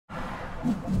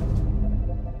She's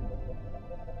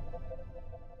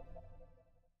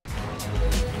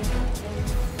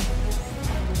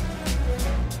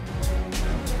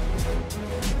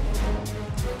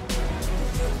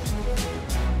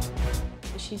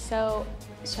so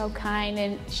kind,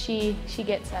 and she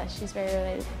gets us. She's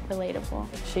very relatable.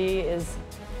 She is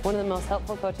one of the most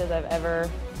helpful coaches I've ever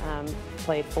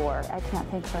played for. I can't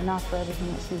thank her enough for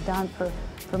everything that she's done for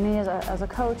me as a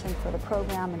coach, and for the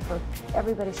program, and for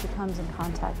everybody she comes in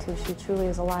contact to. She truly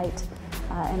is a light,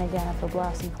 and again, I feel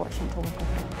blessed and fortunate to work with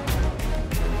her.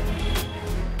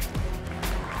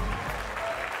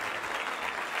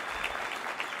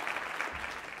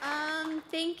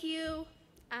 Thank you.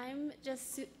 I'm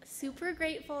just super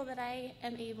grateful that I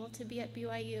am able to be at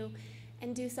BYU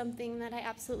and do something that I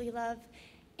absolutely love.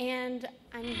 And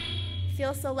I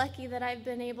feel so lucky that I've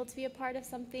been able to be a part of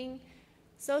something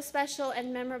so special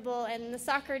and memorable. And the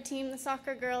soccer team, the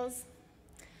soccer girls,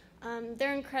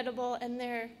 they're incredible, and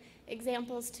they're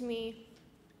examples to me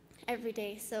every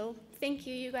day. So thank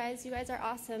you, you guys. You guys are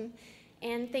awesome.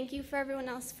 And thank you for everyone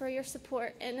else for your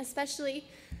support, and especially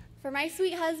for my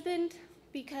sweet husband,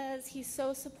 because he's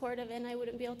so supportive, and I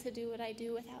wouldn't be able to do what I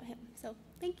do without him. So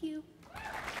thank you.